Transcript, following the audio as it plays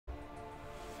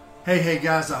Hey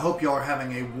guys, I hope y'all are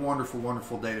having a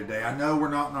wonderful day today. I know we're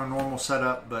not in our normal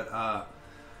setup, but I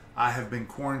have been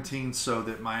quarantined so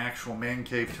that my actual man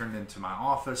cave turned into my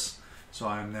office. So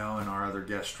I'm now in our other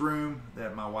guest room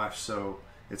that my wife,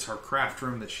 it's her craft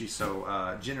room that she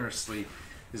so generously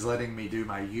is letting me do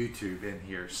my YouTube in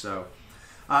here. So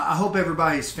I hope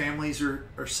everybody's families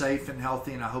are safe and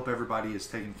healthy, and I hope everybody is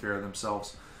taking care of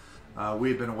themselves. We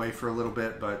had been away for a little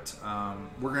bit, but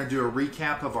we're going to do a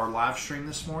recap of our live stream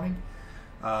this morning.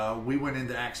 We went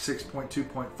into Acts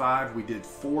 6.2.5. We did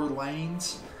 4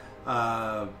 lanes.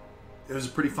 It was a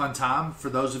pretty fun time. For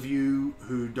those of you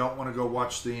who don't want to go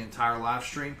watch the entire live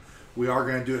stream, we are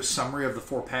going to do a summary of the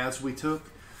 4 paths we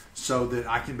took so that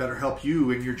I can better help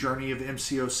you in your journey of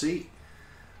MCOC.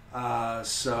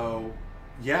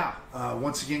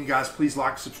 Once again, guys, please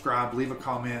like, subscribe, leave a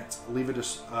comment, leave a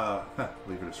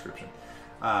description.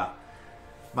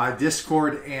 My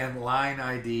Discord and Line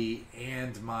ID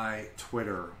and my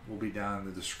Twitter will be down in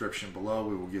the description below.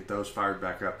 We will get those fired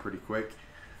back up pretty quick.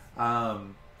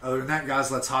 Other than that, guys,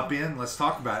 let's hop in. Let's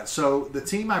talk about it. So the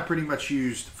team I pretty much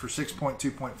used for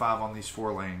 6.2.5 on these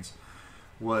 4 lanes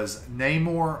was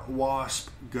Namor, Wasp,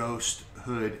 Ghost,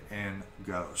 Hood, and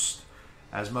Ghost.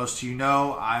 As most of you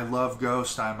know, I love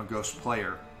Ghost. I'm a Ghost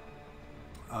player.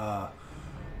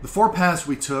 The 4 paths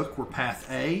we took were Path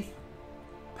A,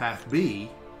 Path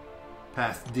B,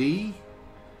 Path D,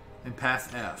 and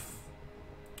Path F.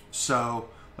 So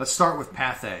let's start with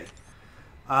Path A.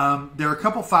 There are a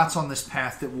couple fights on this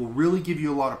path that will really give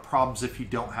you a lot of problems if you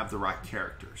don't have the right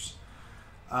characters.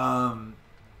 One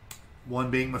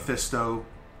being Mephisto,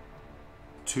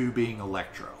 2 being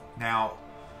Electro. Now,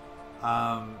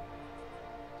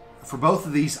 for both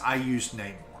of these, I used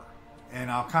Namor. And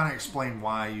I'll kind of explain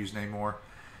why I use Namor.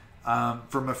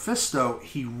 For Mephisto,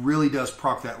 he really does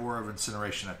proc that Aura of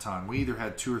Incineration a ton. We either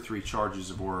had 2 or 3 charges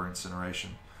of Aura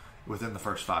Incineration within the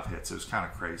first 5 hits. It was kind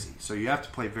of crazy. So you have to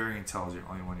play very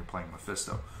intelligently when you're playing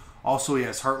Mephisto. Also, he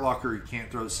has Hurt Locker. You can't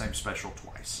throw the same special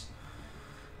twice.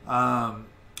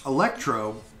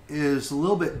 Electro is a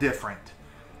little bit different.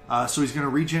 So he's going to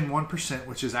regen 1%,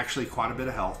 which is actually quite a bit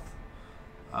of health.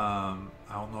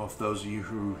 I don't know if those of you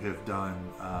who have done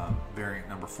variant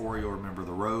number 4, you'll remember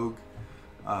the Rogue.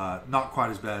 Not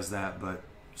quite as bad as that, but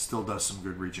still does some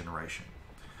good regeneration.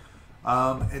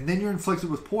 And then you're inflicted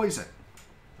with poison.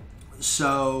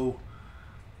 So,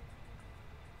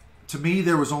 to me,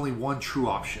 there was only one true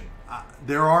option.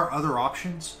 There are other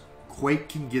options. Quake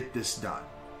can get this done.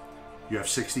 You have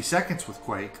 60 seconds with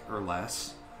Quake or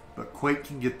less, but Quake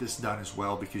can get this done as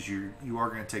well because you are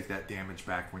going to take that damage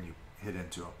back when you hit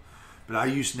into him. But I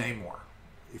use Namor.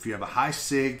 If you have a high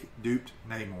Sig duped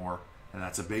Namor, and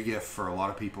that's a big if for a lot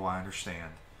of people, I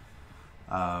understand,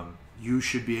 you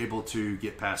should be able to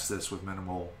get past this with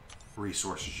minimal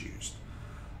resources used.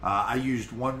 I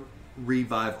used 1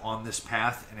 revive on this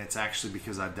path, and it's actually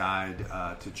because I died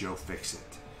to Joe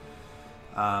Fixit.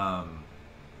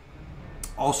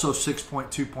 Also,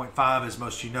 6.2.5, as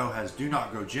most of you know, has Do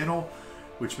Not Go Gentle,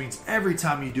 which means every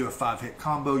time you do a 5-hit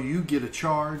combo, you get a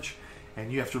charge,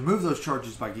 and you have to remove those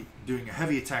charges by doing a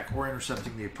heavy attack or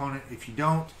intercepting the opponent. If you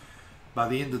don't, by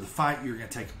the end of the fight, you're going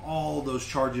to take all those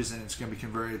charges, and it's going to be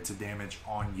converted to damage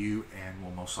on you and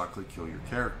will most likely kill your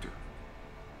character.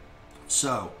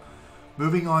 So,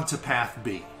 moving on to Path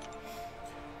B.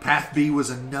 Path B was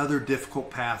another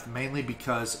difficult path, mainly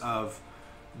because of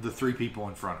the 3 people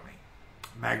in front of me.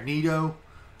 Magneto,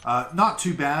 not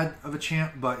too bad of a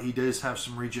champ, but he does have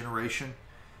some regeneration.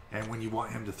 And when you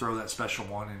want him to throw that special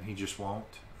one and he just won't,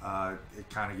 it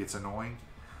kind of gets annoying.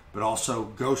 But also,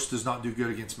 Ghost does not do good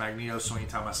against Magneto, so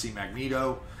anytime I see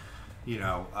Magneto,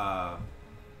 the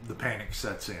panic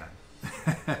sets in.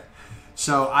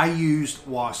 So I used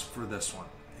Wasp for this one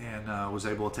and was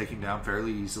able to take him down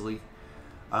fairly easily.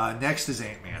 Next is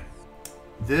Ant-Man.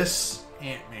 This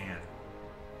Ant-Man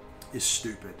is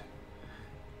stupid.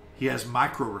 He has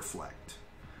Micro Reflect.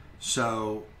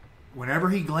 So whenever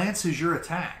he glances your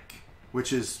attack,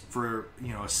 which is for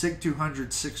a SIG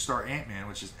 200 6-star Ant-Man,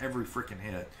 which is every freaking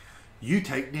hit, you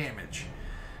take damage.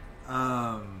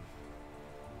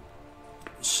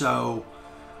 So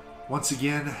once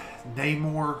again,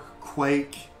 Namor,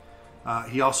 Quake.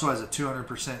 He also has a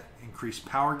 200% increased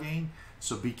power gain.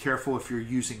 So be careful if you're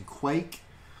using Quake,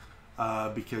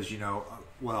 because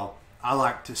I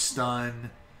like to stun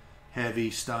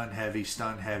heavy, stun heavy,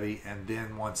 stun heavy, and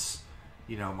then once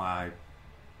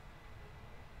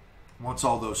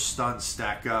all those stuns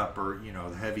stack up, or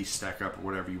the heavy stack up, or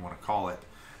whatever you want to call it,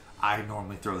 I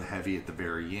normally throw the heavy at the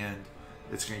very end.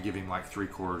 It's going to give him like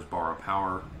 3/4 bar of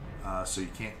power, so you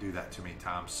can't do that too many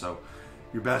times. So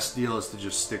your best deal is to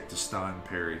just stick to stun,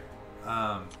 parry.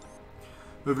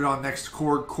 Moving on next to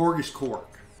Korg. Korg is Korg.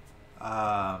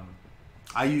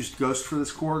 I used Ghost for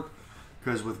this Korg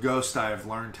because with Ghost I have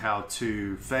learned how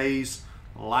to phase,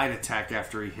 light attack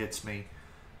after he hits me,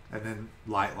 and then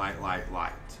light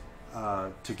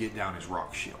to get down his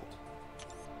rock shield.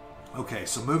 Okay,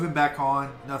 so moving back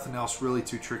on, nothing else really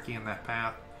too tricky in that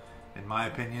path, in my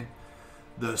opinion.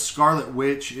 The Scarlet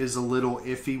Witch is a little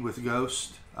iffy with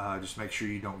Ghost. Just make sure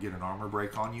you don't get an armor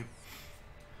break on you.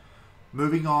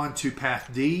 Moving on to Path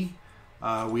D,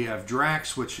 we have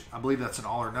Drax, which I believe that's an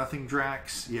all or nothing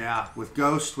Drax. Yeah, with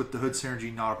Ghost, with the Hood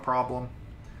Synergy, not a problem.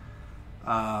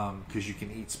 Because you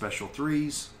can eat special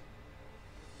 3s.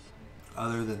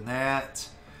 Other than that,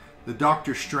 the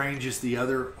Doctor Strange is the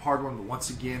other hard one. But once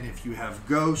again, if you have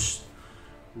Ghost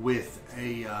with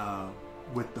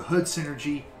with the Hood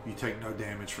Synergy, you take no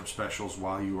damage from specials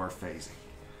while you are phasing.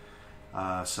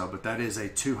 But that is a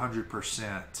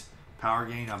 200% power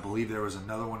gain. I believe there was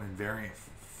another one in variant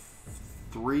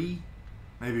 3.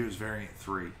 Maybe it was variant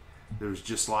 3. That was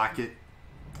just like it.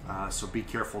 So be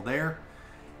careful there.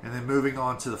 And then moving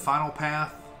on to the final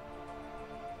path.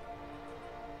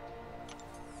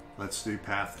 Let's do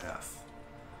Path F.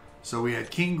 So we had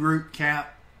King Groot,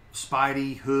 Cap,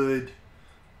 Spidey, Hood,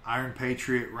 Iron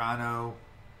Patriot, Rhino,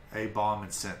 A-Bomb,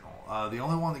 and Sentinel. The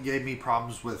only one that gave me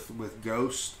problems with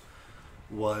Ghost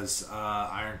was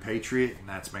Iron Patriot, and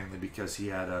that's mainly because he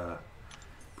had a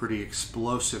pretty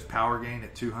explosive power gain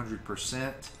at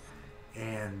 200%.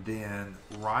 And then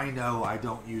Rhino, I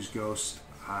don't use Ghost.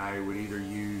 I would either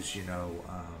use,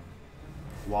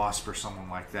 Wasp or someone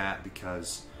like that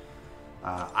because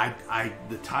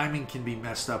the timing can be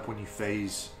messed up when you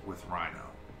phase with Rhino.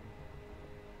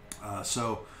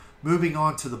 So moving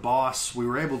on to the boss, we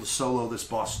were able to solo this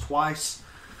boss twice.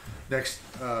 Next,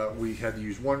 we had to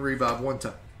use 1 revive one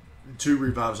time, 2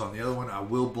 revives on the other one. I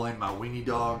will blame my Weenie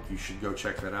Dog. You should go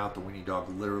check that out. The Weenie Dog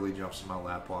literally jumps in my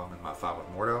lap while I'm in my fight with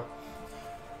Mordo.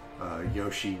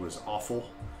 Yoshi was awful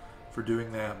for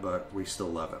doing that, but we still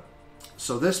love him.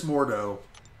 So this Mordo,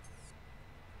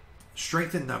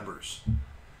 strength in numbers.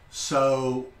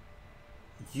 So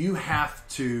you have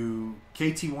to,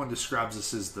 KT1 describes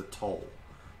this as the toll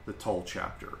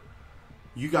chapter.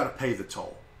 You got to pay the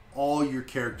toll. All your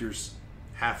characters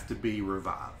have to be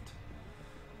revived.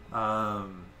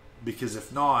 Because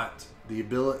if not, the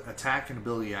attack and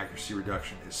ability accuracy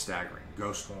reduction is staggering.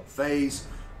 Ghost won't phase,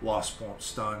 Wasp won't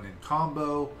stun in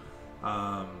combo.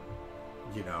 I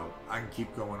can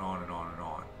keep going on and on and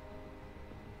on.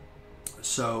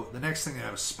 So the next thing I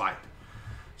have is Spite.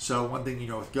 So one thing you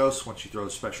know with Ghost, once you throw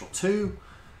the special 2,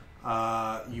 you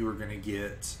are going to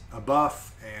get a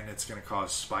buff, and it's going to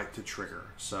cause Spite to trigger.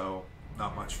 So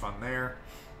not much fun there.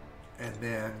 And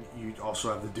then you also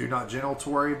have the Do Not Gentle to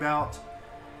worry about.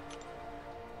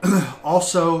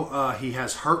 Also, he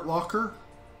has Hurt Locker.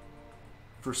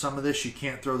 For some of this, you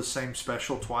can't throw the same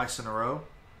special twice in a row.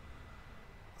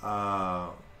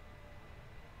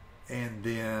 And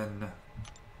then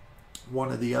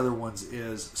one of the other ones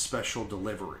is Special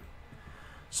Delivery.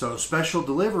 So Special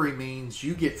Delivery means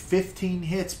you get 15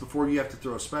 hits before you have to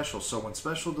throw a special. So when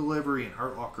Special Delivery and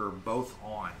Hurt Locker are both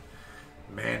on,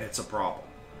 man, it's a problem.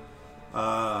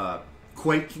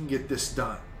 Quake can get this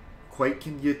done.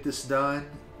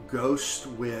 Ghost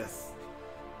with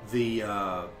the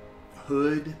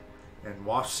Hood and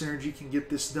Wasp synergy can get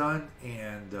this done,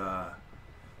 and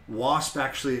Wasp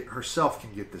actually herself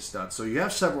can get this done. So you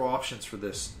have several options for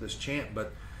this champ,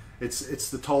 but it's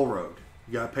the toll road.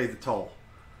 You got to pay the toll.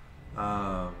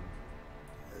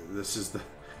 This is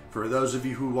for those of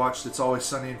you who watched It's Always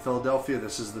Sunny in Philadelphia.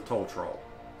 This is the troll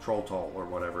toll or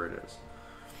whatever it is.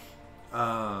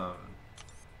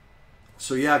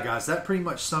 So yeah, guys, that pretty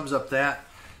much sums up that.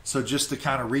 So just to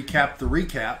kind of recap the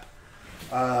recap,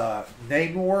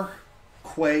 Namor,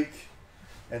 Quake,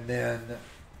 and then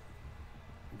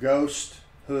Ghost,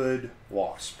 Hood,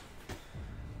 Wasp.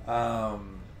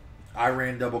 I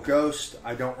ran double Ghost.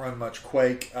 I don't run much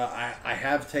Quake. I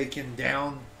have taken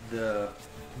down the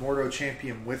Mordo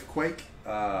champion with Quake.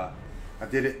 I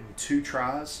did it in 2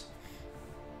 tries.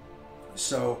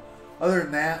 So other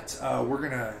than that, we're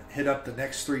going to hit up the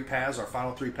next 3 paths, our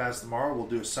final 3 paths tomorrow. We'll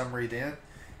do a summary then.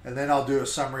 And then I'll do a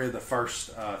summary of the first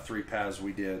 3 paths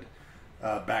we did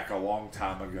back a long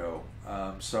time ago.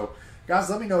 So, guys,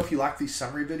 let me know if you like these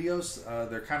summary videos.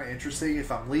 They're kind of interesting.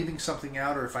 If I'm leaving something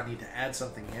out or if I need to add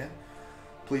something in,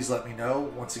 please let me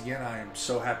know. Once again, I am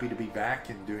so happy to be back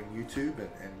and doing YouTube.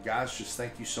 And guys, just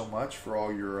thank you so much for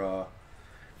all your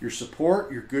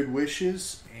support, your good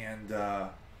wishes. And,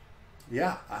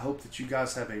 yeah, I hope that you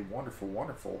guys have a wonderful,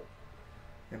 wonderful,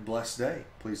 and blessed day.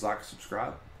 Please like,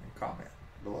 subscribe, and comment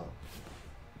below.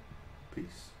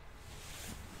 Peace.